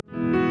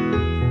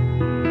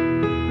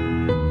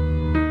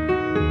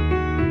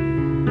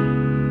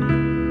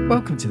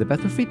Welcome to the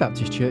Bethel Free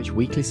Baptist Church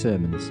weekly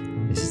sermons.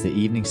 This is the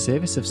evening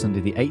service of Sunday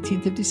the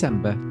 18th of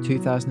December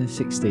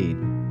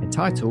 2016,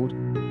 entitled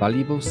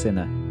Valuable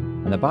Sinner,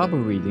 and the Bible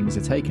readings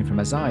are taken from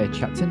Isaiah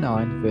chapter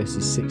 9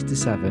 verses 6 to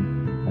 7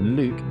 and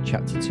Luke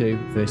chapter 2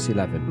 verse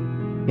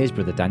 11. Here's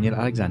Brother Daniel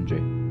Alexandru.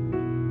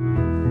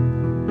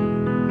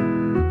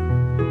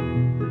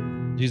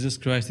 Jesus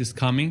Christ is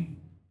coming,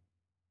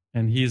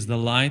 and He is the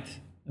light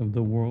of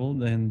the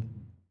world, and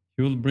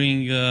He will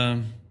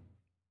bring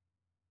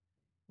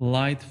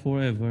light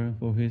forever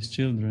for His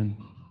children.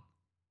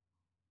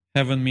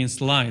 Heaven means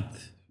light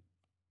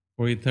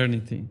for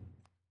eternity.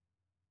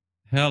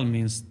 Hell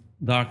means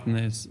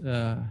darkness.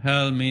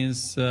 Hell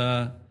means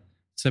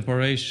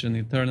separation,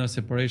 eternal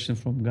separation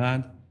from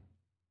God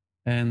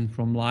and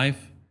from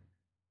life.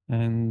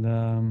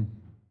 And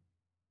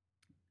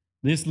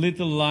these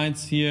little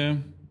lights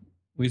here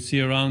we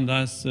see around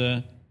us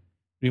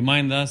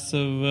remind us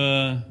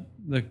of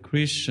the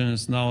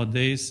Christians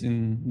nowadays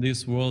in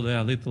this world. They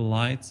are little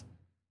lights.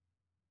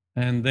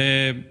 And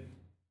their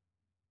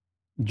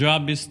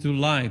job is to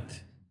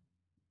light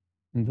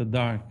in the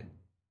dark.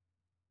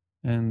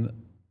 And if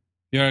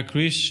you are a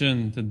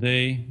Christian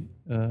today,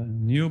 a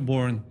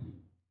newborn,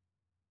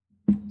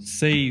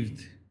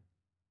 saved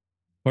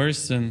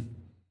person,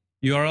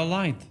 you are a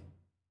light.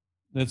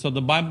 That's what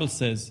the Bible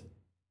says.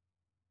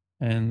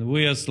 And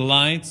we as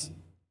lights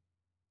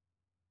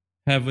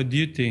have a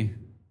duty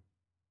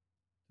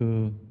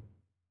to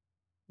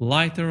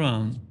light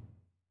around.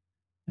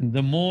 And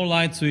the more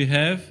lights we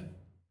have,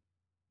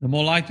 the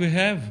more light we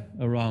have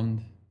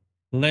around.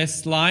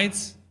 Less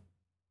lights,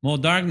 more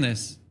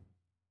darkness.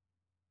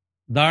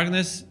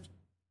 Darkness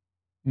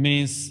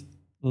means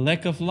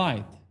lack of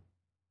light.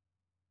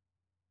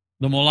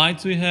 The more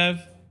lights we have,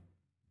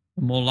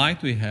 the more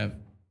light we have.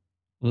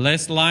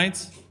 Less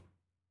lights,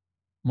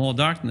 more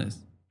darkness.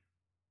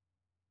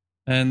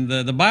 And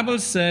the Bible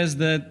says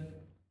that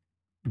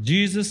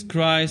Jesus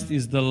Christ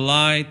is the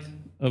light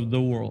of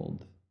the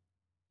world.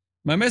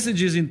 My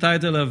message is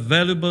entitled A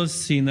Valuable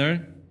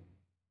Sinner.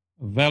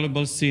 A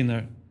valuable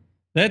sinner.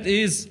 That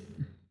is,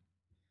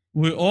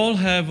 we all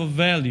have a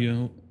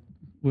value.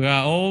 We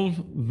are all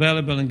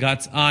valuable in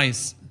God's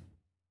eyes.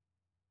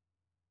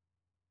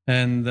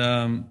 And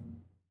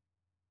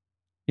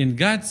in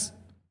God's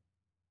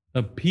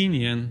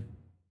opinion,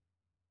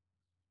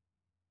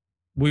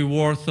 we're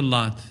worth a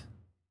lot.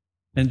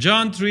 And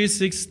John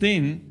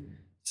 3:16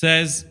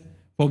 says,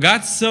 "For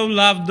God so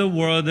loved the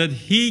world that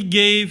He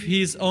gave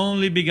His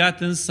only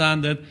begotten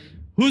Son, that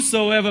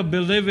whosoever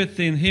believeth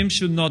in Him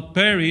should not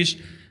perish,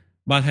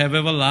 but have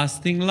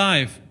everlasting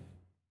life."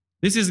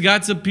 This is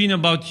God's opinion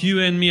about you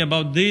and me,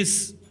 about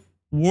this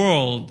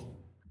world.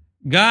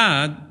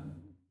 God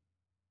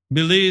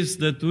believes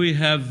that we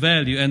have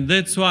value, and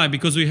that's why,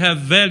 because we have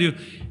value,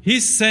 He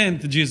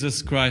sent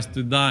Jesus Christ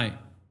to die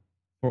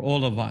for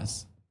all of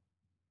us.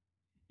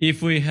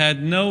 If we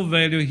had no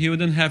value, He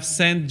wouldn't have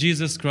sent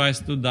Jesus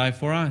Christ to die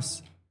for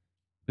us.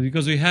 But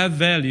because we have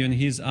value in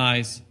His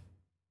eyes,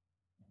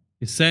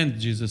 He sent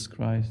Jesus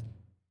Christ.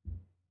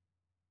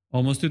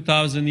 Almost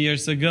 2,000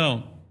 years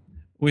ago.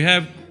 We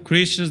have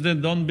Christians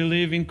that don't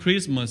believe in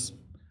Christmas.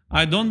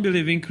 I don't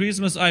believe in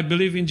Christmas. I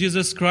believe in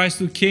Jesus Christ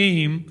who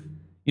came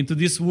into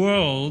this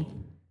world.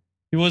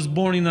 He was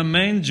born in a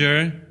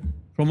manger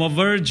from a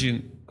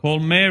virgin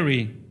called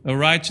Mary, a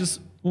righteous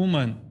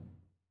woman.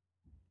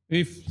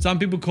 If some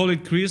people call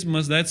it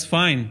Christmas, that's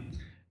fine.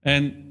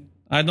 And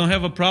I don't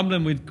have a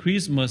problem with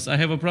Christmas. I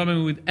have a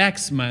problem with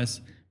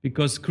Xmas,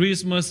 because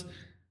Christmas,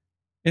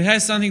 it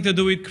has something to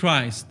do with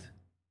Christ.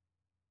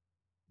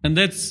 And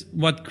that's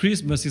what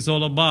Christmas is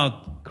all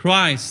about.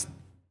 Christ.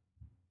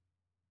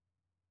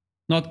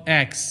 Not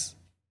X,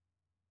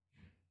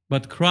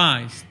 but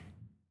Christ.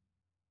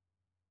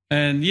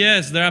 And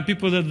yes, there are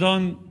people that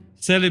don't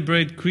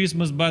celebrate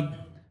Christmas, but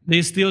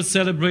they still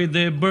celebrate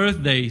their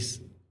birthdays.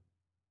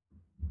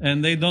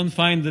 And they don't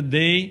find the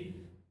day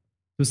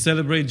to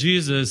celebrate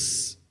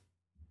Jesus'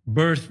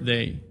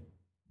 birthday,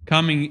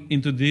 coming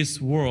into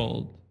this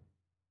world.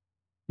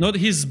 Not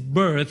His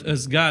birth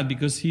as God,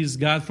 because He is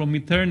God from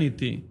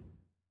eternity.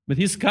 But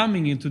He's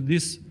coming into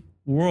this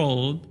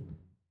world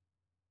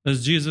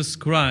as Jesus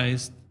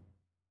Christ,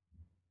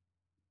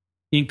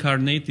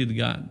 incarnated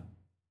God.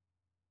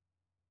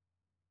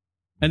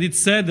 And it's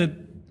said that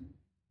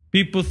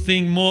people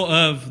think more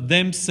of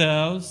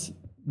themselves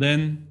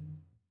than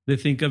they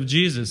think of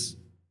Jesus.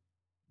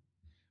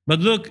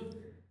 But look,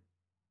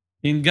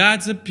 in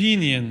God's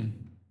opinion,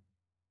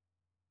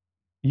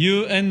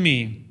 you and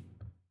me,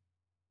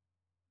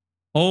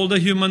 all the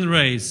human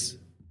race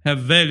have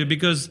value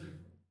because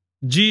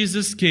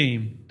Jesus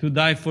came to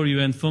die for you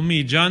and for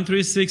me. John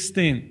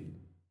 3:16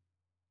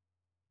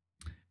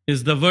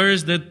 is the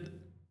verse that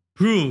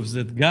proves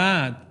that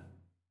God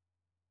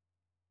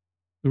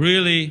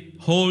really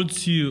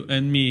holds you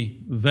and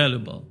me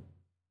valuable.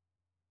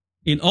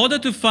 In order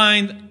to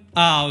find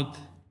out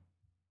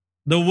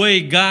the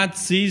way God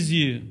sees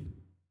you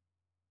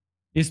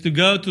is to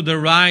go to the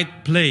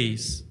right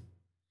place.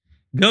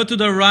 Go to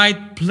the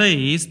right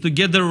place to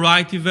get the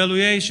right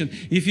evaluation.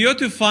 If you're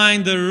to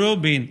find a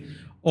ruby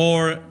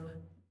or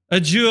a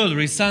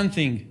jewelry,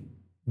 something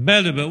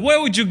valuable, where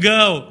would you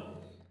go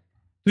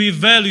to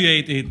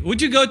evaluate it?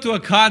 Would you go to a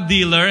car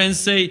dealer and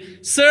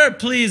say, "Sir,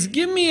 please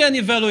give me an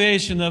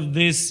evaluation of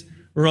this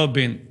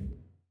ruby,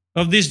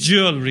 of this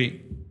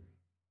jewelry"?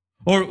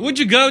 Or would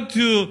you go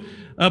to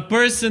a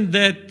person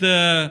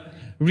that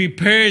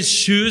repairs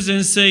shoes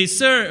and say,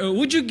 "Sir,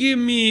 would you give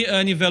me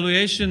an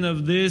evaluation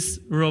of this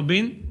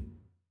ruby"?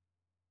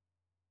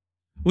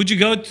 Would you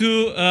go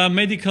to a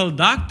medical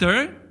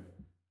doctor?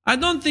 I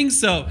don't think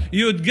so.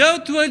 You would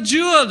go to a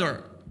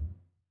jeweler.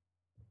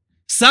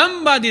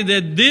 Somebody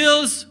that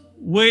deals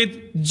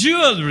with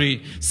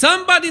jewelry.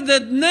 Somebody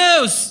that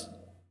knows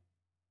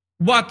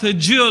what a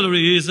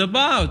jewelry is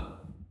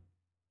about.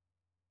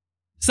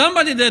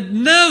 Somebody that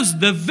knows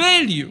the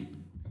value.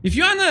 If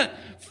you want to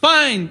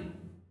find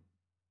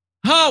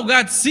how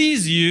God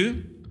sees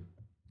you,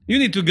 you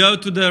need to go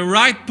to the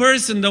right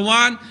person, the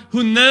one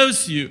who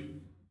knows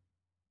you,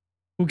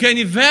 who can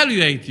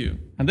evaluate you.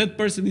 And that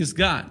person is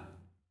God.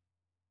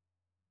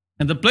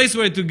 And the place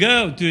where to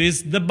go to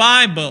is the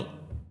Bible.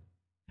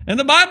 And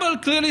the Bible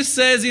clearly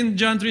says in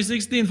John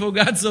 3:16, "For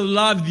God so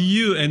loved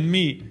you and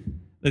me,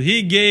 that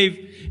He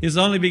gave His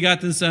only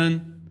begotten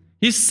Son.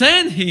 He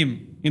sent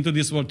Him into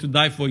this world to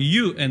die for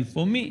you and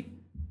for me."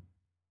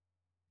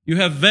 You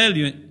have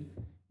value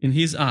in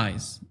His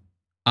eyes.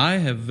 I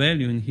have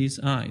value in His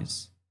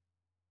eyes.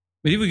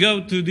 But if we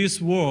go to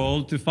this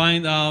world to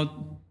find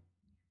out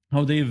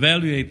how they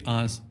evaluate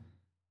us,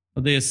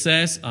 how they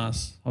assess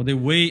us, how they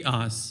weigh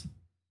us,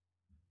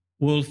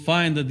 we'll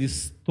find a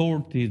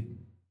distorted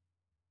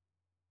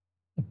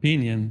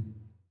opinion.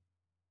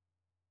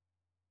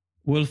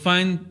 We'll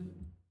find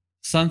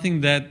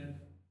something that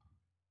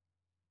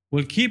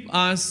will keep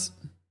us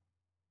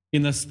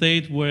in a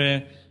state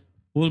where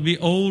we'll be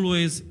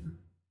always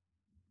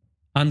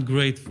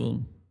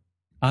ungrateful,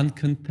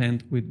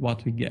 uncontent with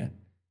what we get.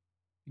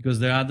 Because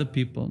there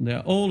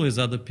are always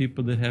other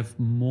people that have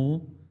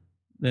more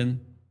than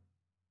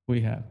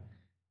we have.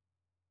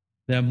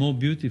 They are more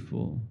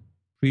beautiful,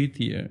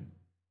 prettier,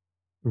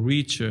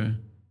 richer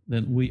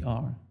than we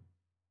are.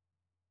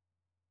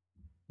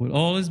 We'll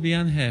always be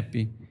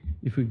unhappy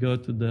if we go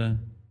to the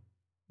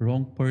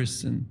wrong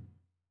person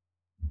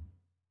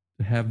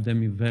to have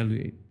them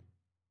evaluate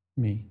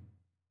me.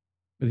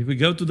 But if we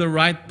go to the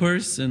right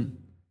person,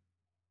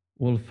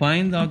 we'll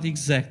find out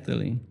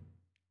exactly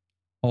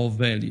our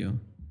value.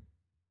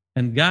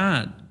 And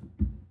God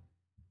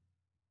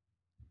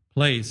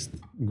placed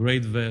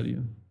great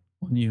value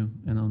on you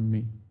and on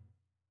me.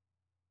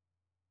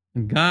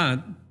 And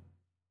God,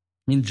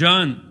 in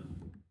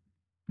John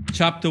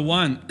chapter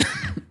 1,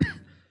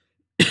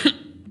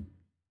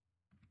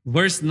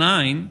 verse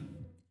 9,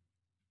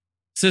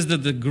 says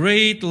that the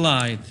great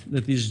light,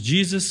 that is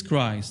Jesus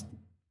Christ,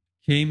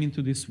 came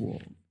into this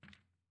world.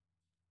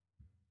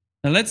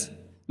 Now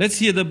let's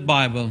hear the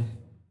Bible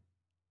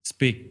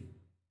speak.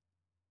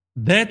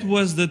 That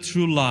was the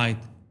true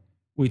light,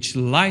 which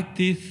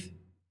lighteth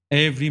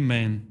every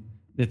man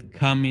that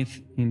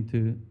cometh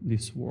into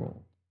this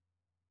world.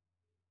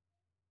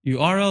 You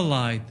are a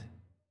light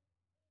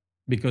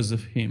because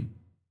of Him.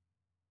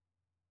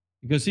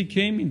 Because He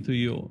came into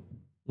your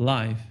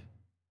life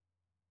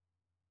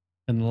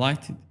and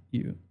lighted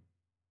you.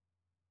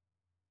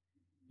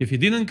 If He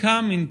didn't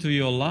come into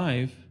your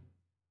life,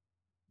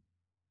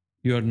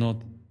 you are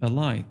not a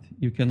light.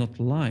 You cannot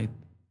light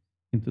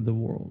into the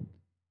world.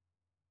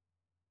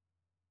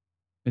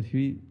 But if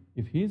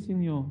He is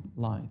in your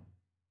life,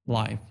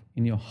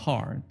 in your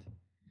heart,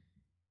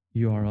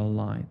 you are a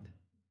light.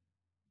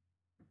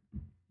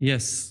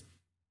 Yes,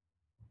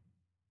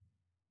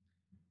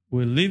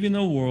 we live in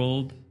a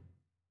world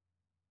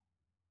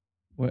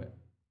where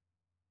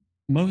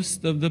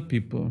most of the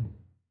people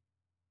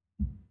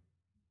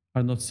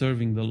are not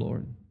serving the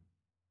Lord,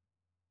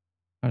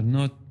 are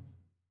not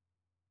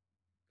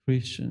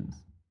Christians,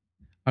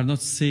 are not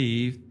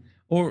saved,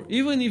 or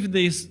even if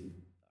they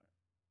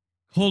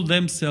call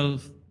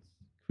themselves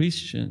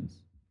Christians,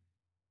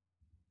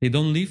 they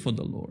don't live for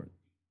the Lord.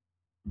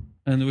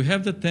 And we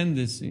have the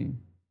tendency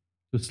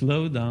to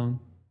slow down,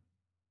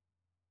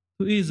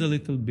 to ease a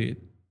little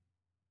bit,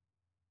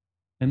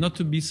 and not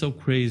to be so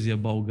crazy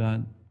about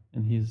God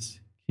and His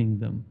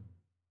kingdom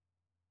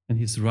and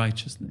His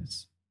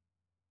righteousness.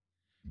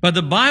 But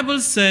the Bible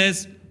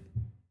says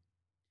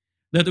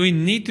that we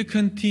need to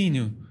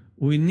continue.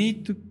 We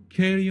need to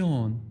carry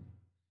on.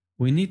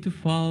 We need to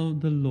follow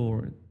the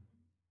Lord.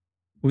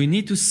 We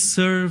need to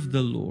serve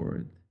the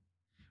Lord.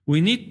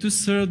 We need to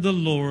serve the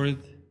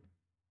Lord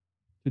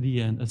to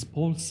the end. As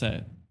Paul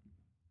said,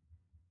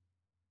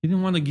 he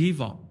didn't want to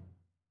give up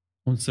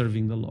on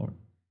serving the Lord.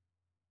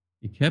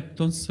 He kept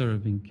on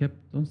serving,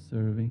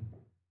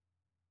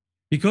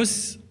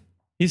 because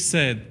he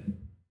said,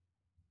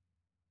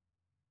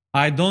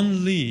 I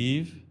don't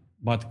live,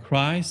 but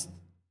Christ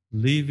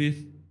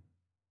liveth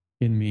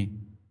in me.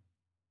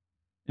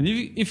 And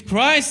if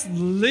Christ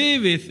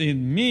liveth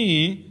in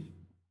me,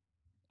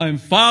 I'm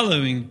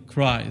following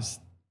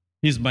Christ.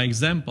 He's my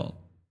example.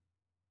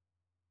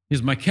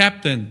 He's my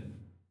captain.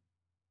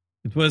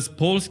 It was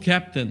Paul's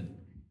captain.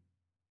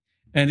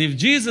 And if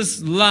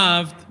Jesus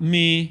loved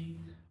me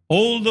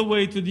all the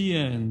way to the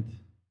end,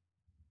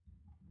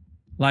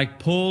 like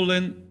Paul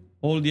and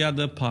all the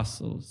other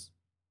apostles,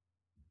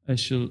 I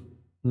shall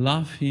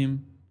love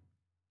him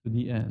to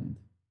the end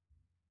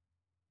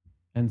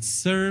and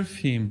serve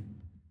him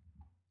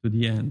to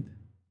the end.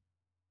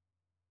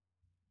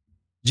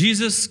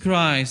 Jesus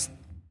Christ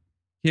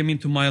came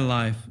into my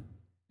life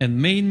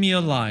and made me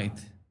a light,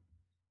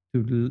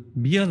 to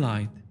be a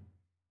light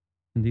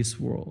in this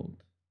world.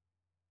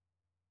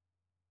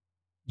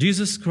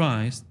 Jesus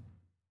Christ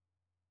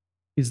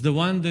is the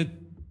one that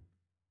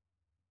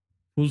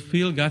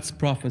fulfilled God's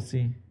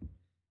prophecy.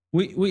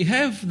 We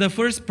have the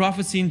first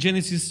prophecy in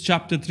Genesis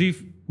chapter 3,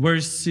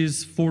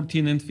 verses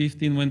 14 and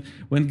 15,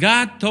 when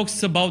God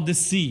talks about the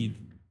seed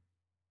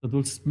that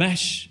will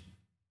smash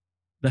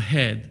the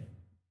head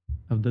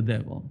of the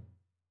devil.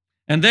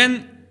 And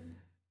then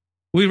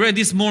we read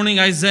this morning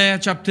Isaiah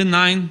chapter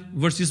 9,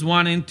 verses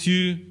 1 and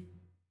 2,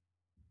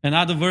 and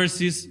other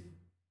verses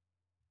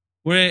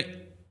where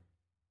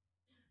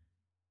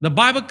the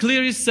Bible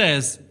clearly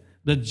says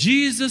that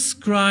Jesus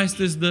Christ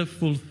is the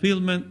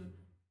fulfillment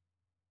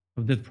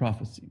of that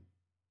prophecy.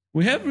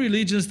 We have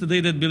religions today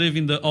that believe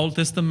in the Old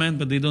Testament,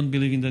 but they don't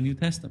believe in the New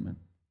Testament.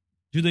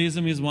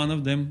 Judaism is one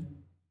of them.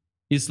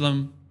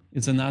 Islam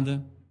is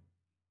another.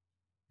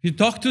 If you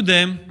talk to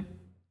them,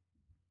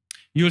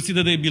 you will see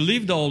that they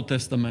believe the Old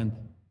Testament.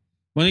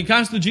 When it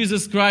comes to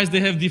Jesus Christ,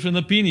 they have different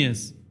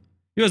opinions.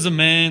 He was a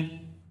man.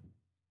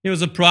 He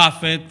was a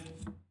prophet.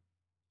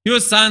 He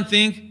was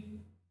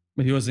something,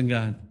 but he wasn't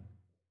God.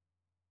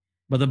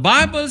 But the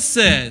Bible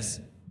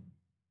says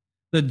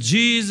that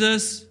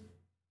Jesus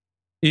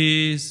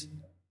is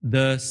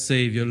the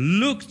Savior.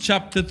 Luke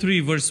chapter 3,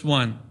 verse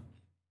 1.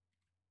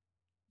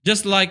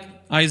 Just like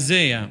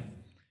Isaiah,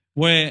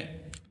 where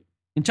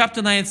in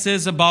chapter 9 it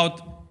says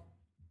about,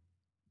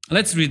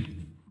 let's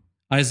read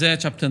Isaiah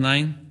chapter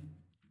 9,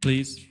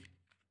 please.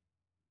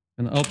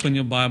 And open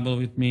your Bible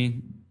with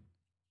me.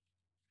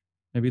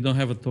 Maybe you don't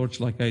have a torch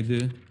like I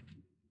do,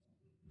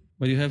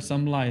 but you have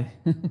some light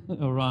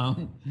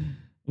around.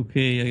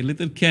 Okay, a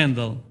little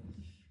candle.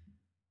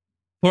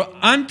 For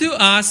unto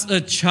us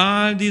a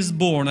child is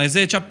born.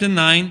 Isaiah chapter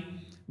 9,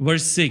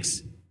 verse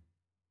 6.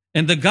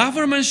 And the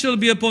government shall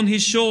be upon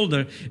his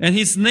shoulder, and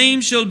his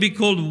name shall be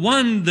called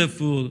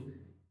Wonderful,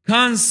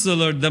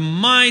 Counselor, the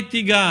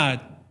Mighty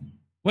God.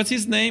 What's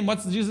his name?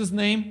 What's Jesus'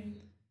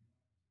 name?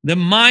 The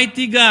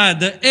Mighty God,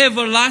 the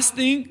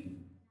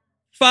Everlasting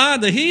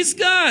Father. He's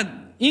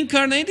God,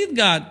 incarnated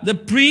God, the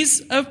Prince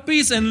of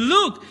Peace. And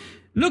Luke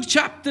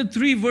chapter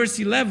 3, verse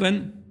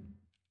 11,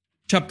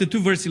 chapter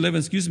 2, verse 11,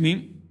 excuse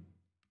me.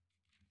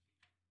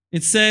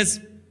 It says,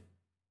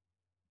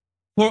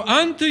 for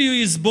unto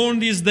you is born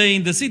this day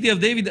in the city of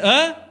David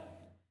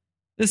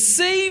the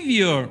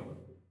Savior,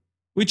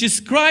 which is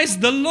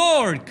Christ the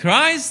Lord.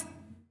 Christ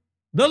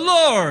the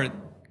Lord.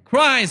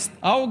 Christ,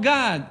 our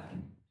God.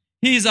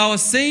 He is our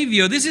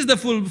Savior. This is the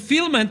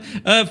fulfillment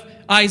of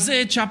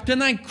Isaiah chapter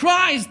 9.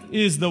 Christ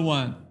is the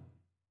one.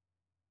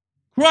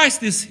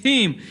 Christ is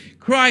Him.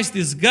 Christ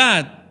is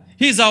God.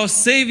 He is our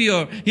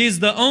Savior. He is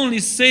the only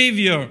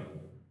Savior.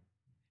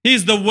 He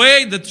is the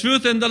way, the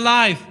truth, and the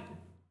life.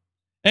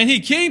 And He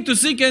came to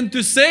seek and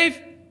to save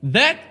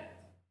that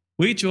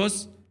which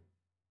was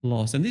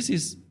lost. And this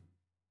is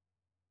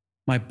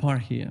my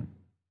part here.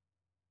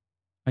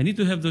 I need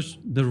to have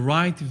the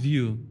right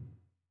view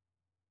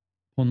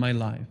upon my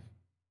life.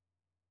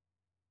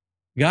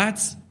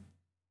 God's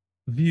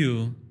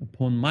view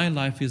upon my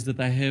life is that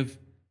I have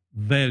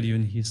value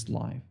in His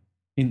life,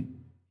 in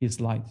His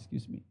light,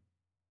 excuse me.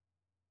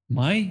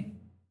 My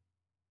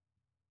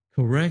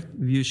correct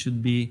view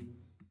should be,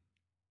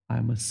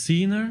 I'm a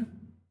sinner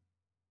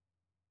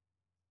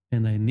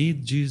and I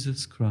need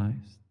Jesus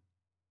Christ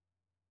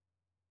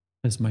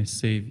as my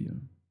Savior.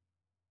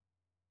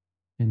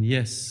 And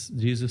yes,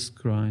 Jesus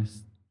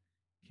Christ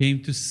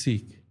came to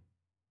seek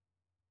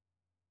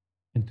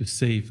and to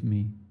save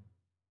me.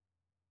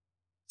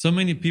 So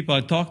many people,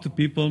 I talked to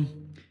people.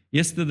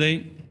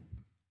 Yesterday,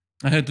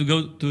 I had to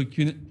go to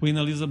Queen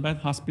Elizabeth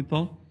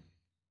Hospital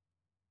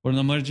for an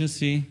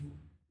emergency.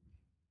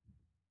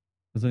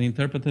 There's an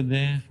interpreter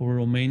there for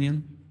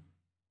Romanian.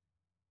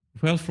 He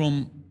fell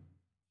from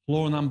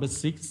floor number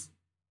 6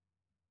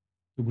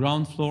 to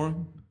ground floor,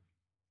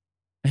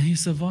 and he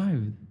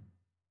survived.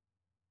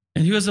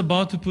 And he was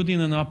about to put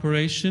in an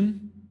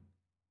operation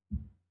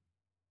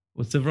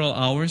for several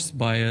hours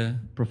by a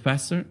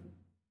professor,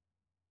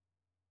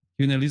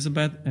 Queen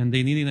Elizabeth, and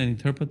they needed an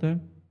interpreter.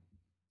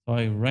 So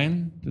I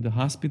ran to the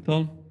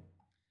hospital,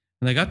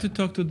 and I got to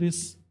talk to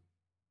this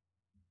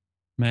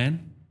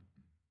man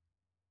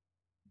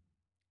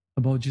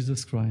about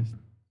Jesus Christ.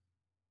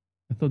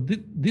 I thought,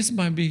 this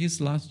might be his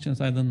last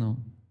chance, I don't know.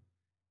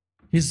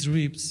 His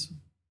ribs,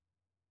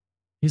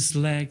 his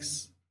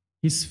legs,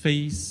 his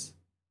face,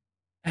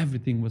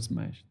 everything was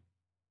smashed.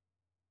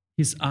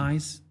 His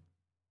eyes,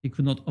 he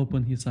could not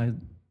open his eyes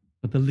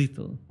but a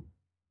little.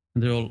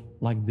 And they're all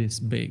like this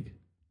big,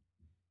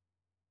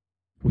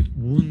 with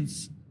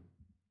wounds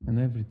and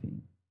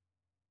everything.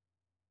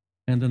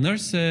 And the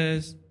nurse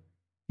says,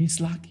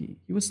 he's lucky.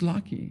 He was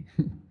lucky.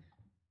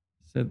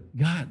 Said,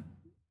 God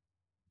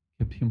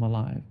kept him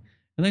alive.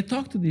 And I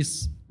talked to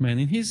this man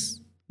in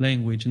his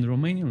language, in the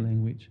Romanian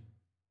language,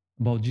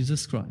 about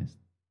Jesus Christ,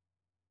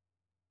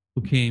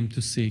 who came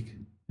to seek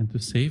and to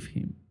save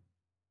him.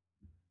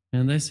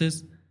 And I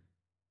says,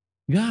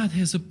 God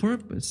has a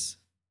purpose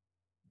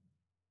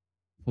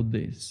for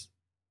this.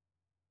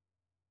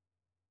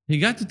 He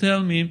got to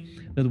tell me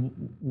that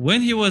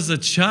when he was a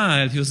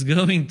child, he was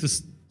going to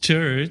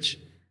church.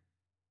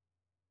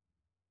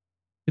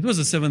 It was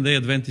a Seventh-day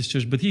Adventist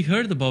church, but he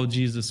heard about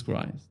Jesus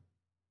Christ.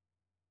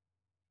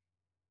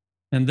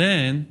 And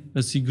then,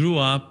 as he grew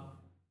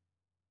up,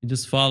 he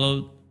just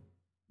followed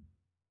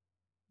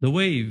the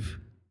wave,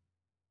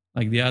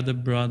 like the other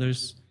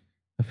brothers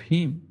of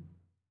him.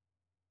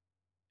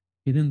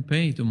 He didn't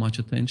pay too much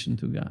attention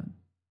to God.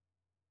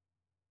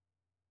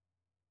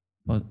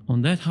 But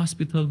on that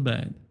hospital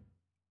bed,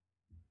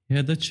 he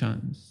had a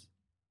chance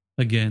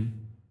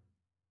again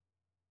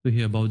to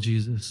hear about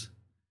Jesus,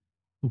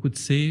 who could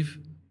save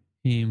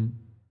him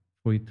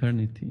for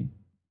eternity.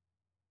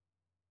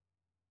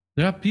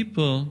 There are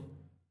people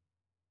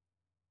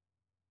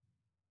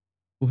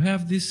who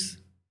have this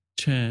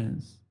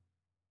chance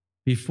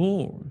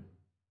before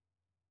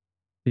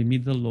they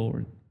meet the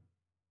Lord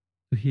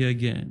to hear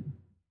again.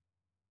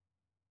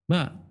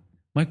 But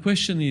my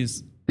question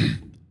is,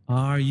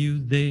 are you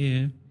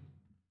there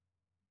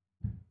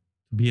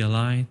to be a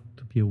light,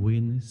 to be a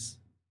witness?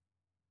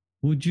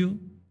 Would you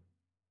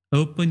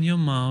open your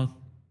mouth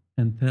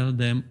and tell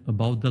them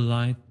about the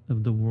light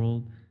of the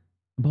world,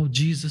 about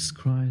Jesus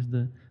Christ,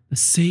 the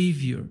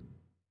Savior?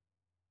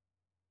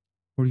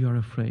 Or you are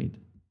afraid?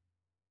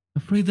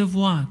 Afraid of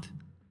what?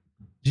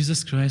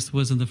 Jesus Christ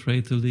wasn't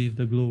afraid to leave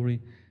the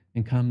glory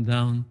and come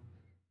down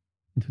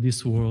into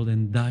this world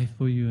and die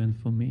for you and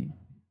for me.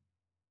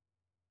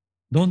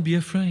 Don't be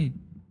afraid.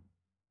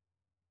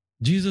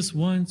 Jesus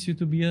wants you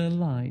to be a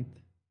light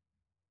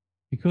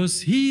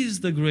because He is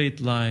the great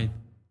light.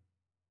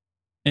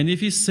 And if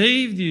He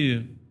saved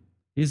you,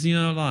 He's in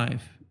your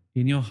life,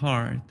 in your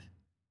heart,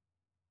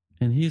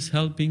 and He is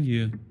helping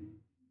you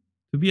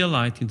to be a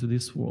light into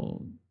this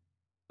world.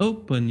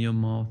 Open your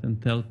mouth and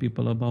tell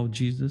people about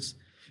Jesus,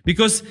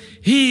 because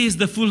He is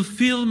the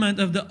fulfillment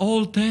of the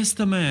Old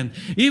Testament.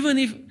 Even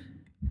if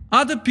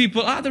other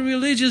people, other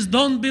religions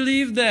don't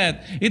believe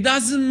that, it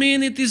doesn't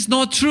mean it is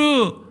not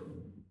true.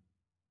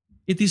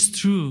 It is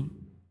true.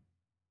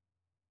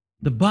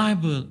 The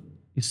Bible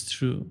is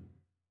true.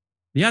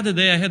 The other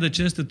day I had a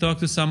chance to talk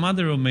to some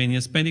other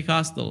Romanians,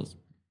 Pentecostals.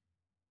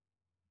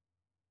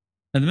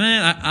 And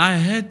man, I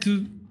had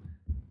to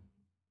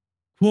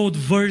quote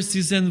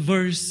verses and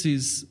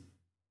verses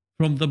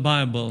from the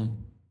Bible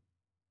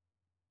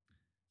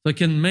so I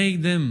can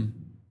make them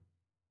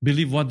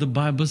believe what the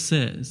Bible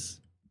says.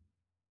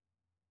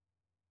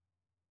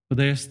 But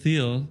they are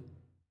still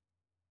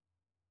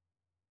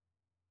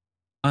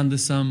under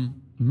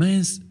some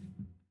man's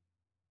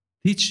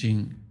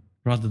teaching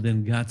rather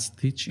than God's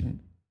teaching.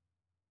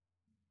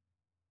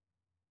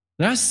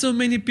 There are so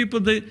many people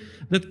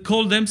that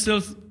call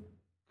themselves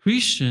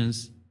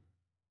Christians,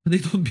 but they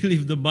don't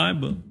believe the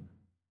Bible.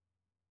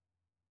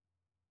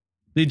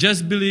 They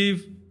just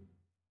believe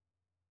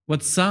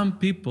what some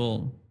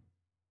people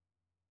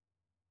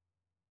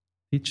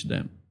teach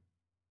them.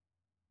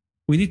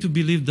 We need to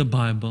believe the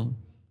Bible,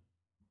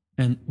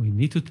 and we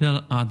need to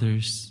tell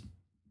others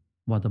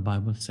what the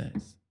Bible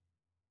says.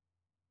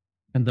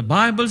 And the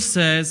Bible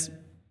says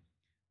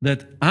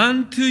that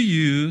unto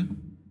you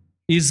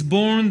is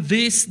born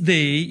this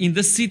day in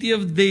the city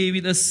of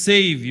David a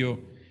Savior,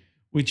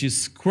 which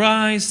is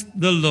Christ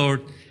the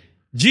Lord.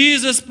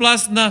 Jesus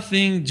plus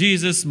nothing,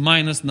 Jesus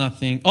minus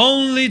nothing.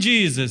 Only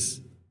Jesus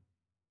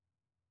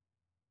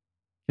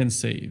can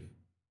save.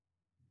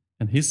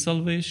 And His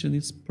salvation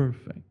is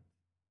perfect.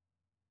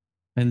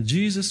 And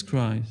Jesus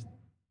Christ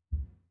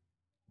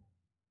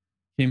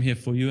came here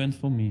for you and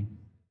for me,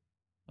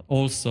 but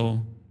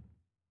also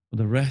for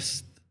the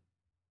rest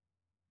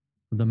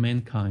of the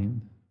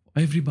mankind, for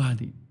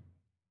everybody.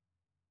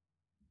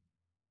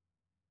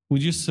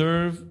 Would you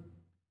serve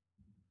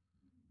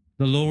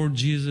the Lord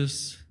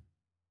Jesus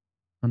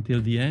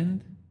until the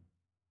end?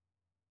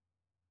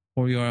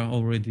 Or you are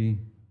already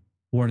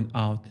worn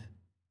out,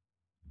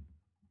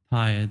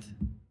 tired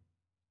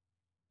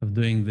of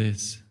doing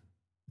this?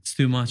 It's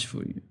too much for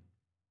you.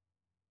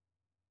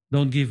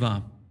 Don't give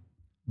up.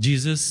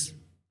 Jesus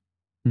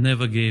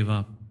never gave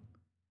up.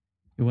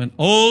 He went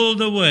all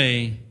the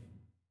way.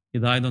 He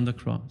died on the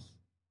cross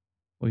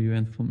for you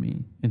and for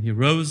me. And He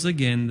rose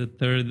again the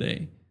third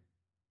day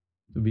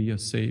to be your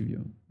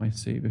Savior, my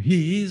Savior.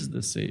 He is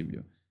the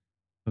Savior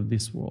of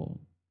this world.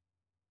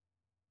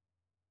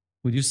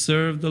 Would you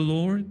serve the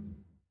Lord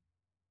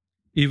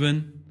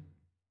even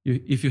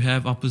if you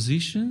have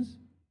oppositions?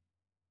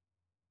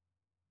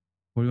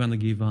 Or you want to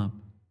give up?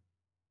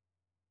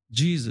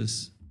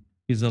 Jesus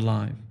is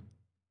alive.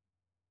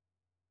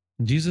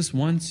 And Jesus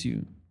wants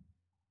you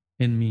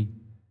and me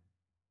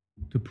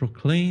to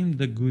proclaim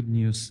the good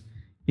news.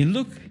 In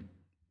Luke,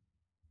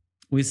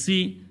 we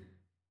see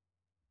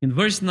in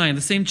verse 9,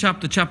 the same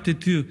chapter, chapter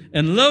 2,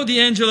 and lo, the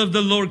angel of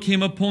the Lord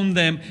came upon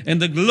them,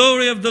 and the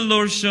glory of the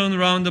Lord shone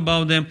round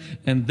about them,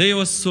 and they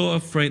were so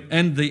afraid.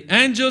 And the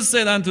angel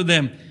said unto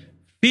them,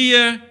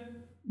 fear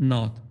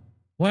not.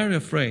 Why are you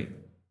afraid?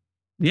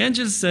 The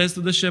angel says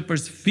to the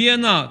shepherds, fear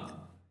not.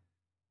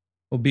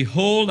 For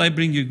behold, I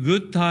bring you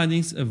good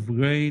tidings of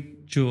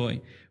great joy,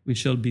 which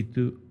shall be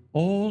to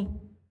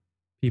all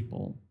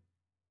people.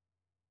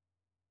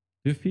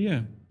 Do you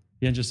fear?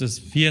 The angel says,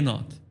 fear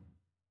not.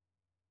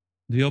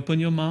 Do you open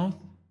your mouth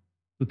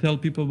to tell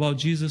people about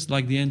Jesus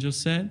like the angel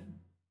said?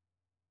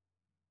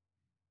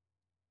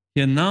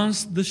 He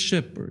announced the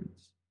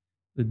shepherds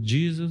that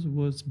Jesus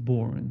was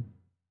born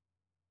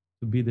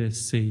to be their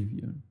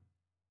Savior.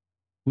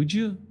 Would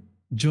you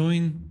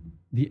join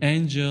the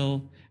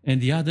angel and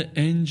the other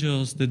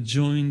angels that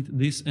joined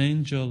this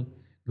angel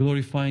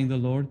glorifying the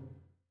Lord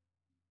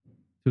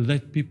to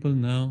let people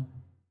know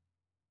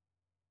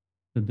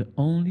that the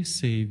only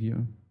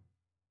Savior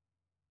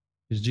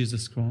is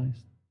Jesus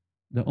Christ?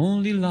 The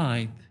only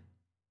light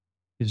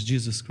is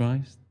Jesus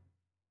Christ.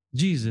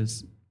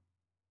 Jesus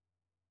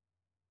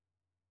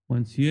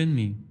wants you and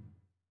me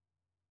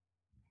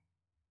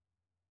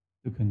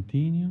to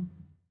continue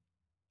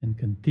and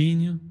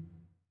continue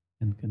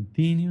and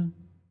continue,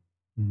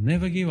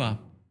 never give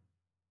up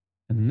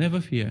and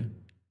never fear,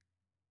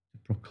 to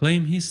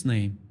proclaim His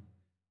name,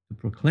 to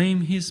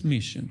proclaim His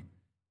mission,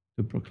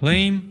 to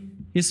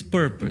proclaim His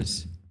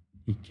purpose.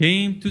 He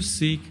came to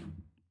seek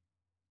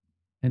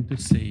and to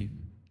save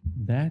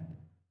that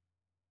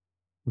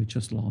which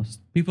was lost.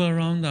 People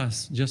around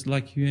us, just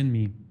like you and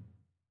me,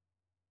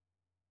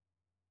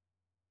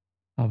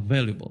 are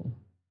valuable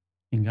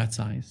in God's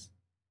eyes.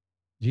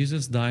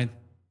 Jesus died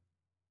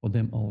for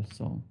them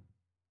also.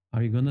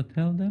 Are you going to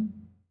tell them?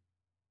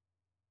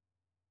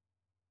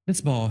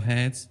 Let's bow our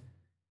heads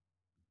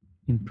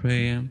in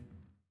prayer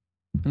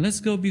and let's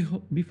go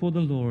before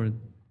the Lord.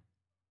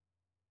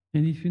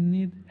 And if you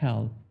need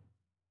help,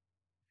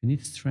 if you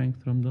need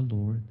strength from the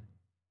Lord,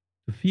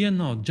 to fear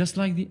not, just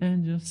like the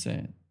angel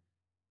said,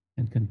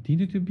 and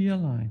continue to be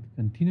alive,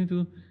 continue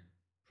to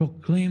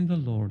proclaim the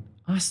Lord,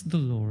 ask the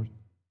Lord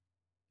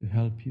to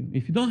help you.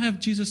 If you don't have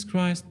Jesus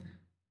Christ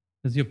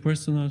as your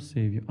personal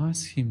Savior,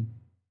 ask Him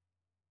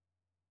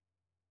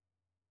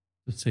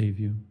to save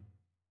you.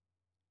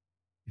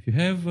 If you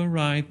have a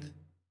right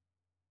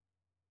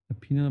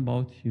opinion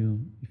about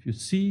you, if you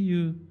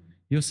see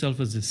yourself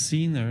as a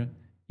sinner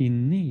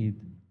in need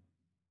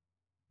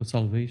for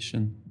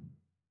salvation,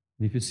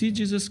 if you see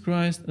Jesus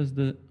Christ as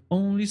the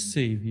only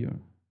Savior,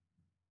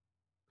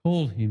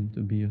 call Him to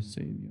be your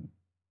Savior.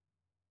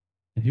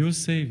 And He will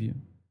save you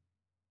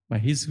by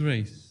His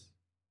grace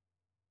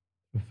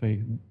through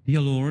faith.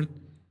 Dear Lord,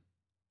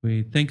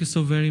 we thank you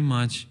so very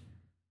much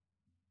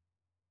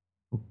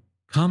for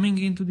coming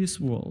into this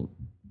world,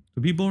 to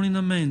be born in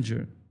a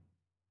manger,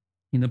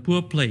 in a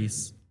poor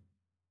place,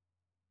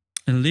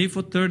 and live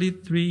for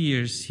 33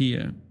 years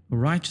here, a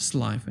righteous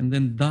life, and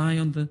then die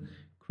on the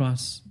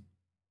cross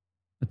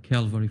at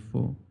Calvary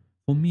for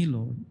me,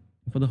 Lord,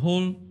 for the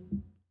whole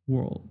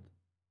world.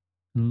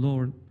 And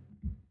Lord,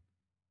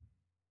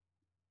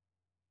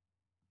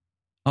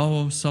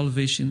 our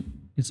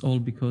salvation is all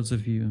because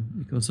of you,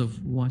 because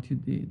of what you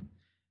did,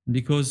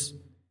 because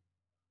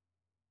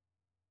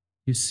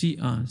you see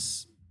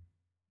us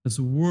as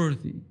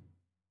worthy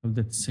of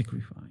that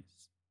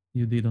sacrifice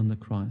you did on the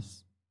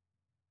cross.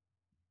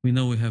 We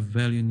know we have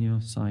value in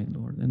your sight,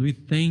 Lord, and we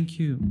thank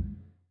you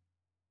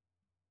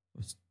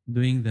for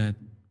doing that.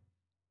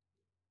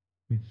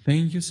 We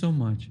thank you so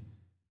much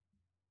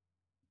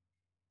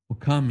for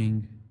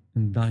coming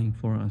and dying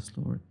for us,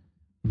 Lord.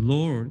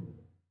 Lord,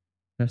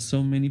 there are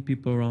so many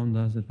people around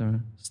us that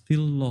are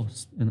still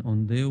lost and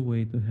on their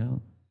way to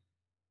hell.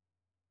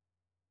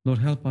 Lord,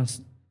 help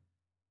us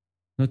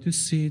not to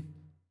sit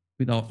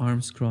with our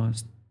arms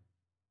crossed,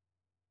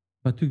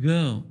 but to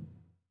go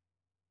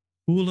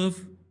full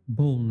of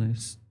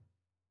boldness,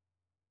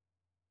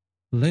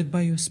 led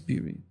by your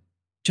Spirit,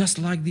 just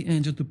like the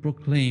angel, to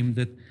proclaim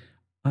that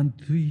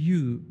unto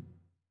you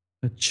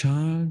a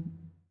child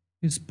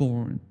is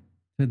born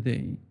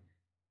today,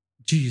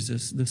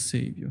 Jesus the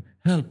Savior.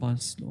 Help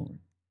us, Lord.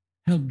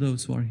 Help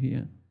those who are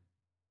here.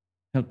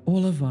 Help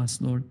all of us,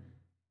 Lord,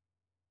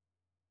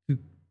 to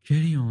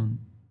carry on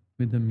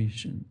with the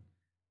mission.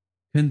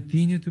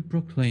 Continue to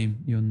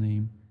proclaim your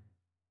name.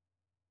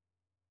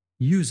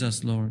 Use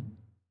us, Lord,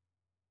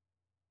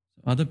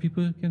 so other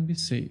people can be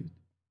saved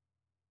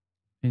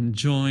and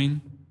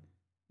join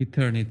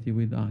eternity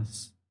with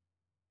us.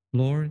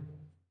 Lord,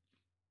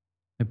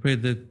 I pray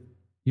that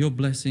your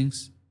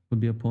blessings will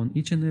be upon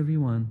each and every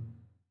one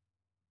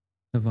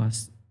of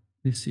us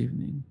this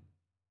evening.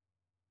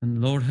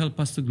 And Lord, help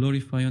us to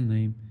glorify your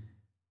name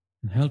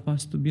and help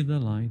us to be the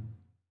light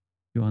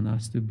you want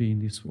us to be in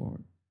this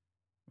world.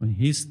 In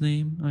His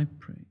name I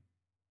pray.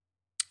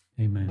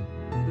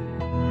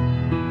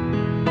 Amen.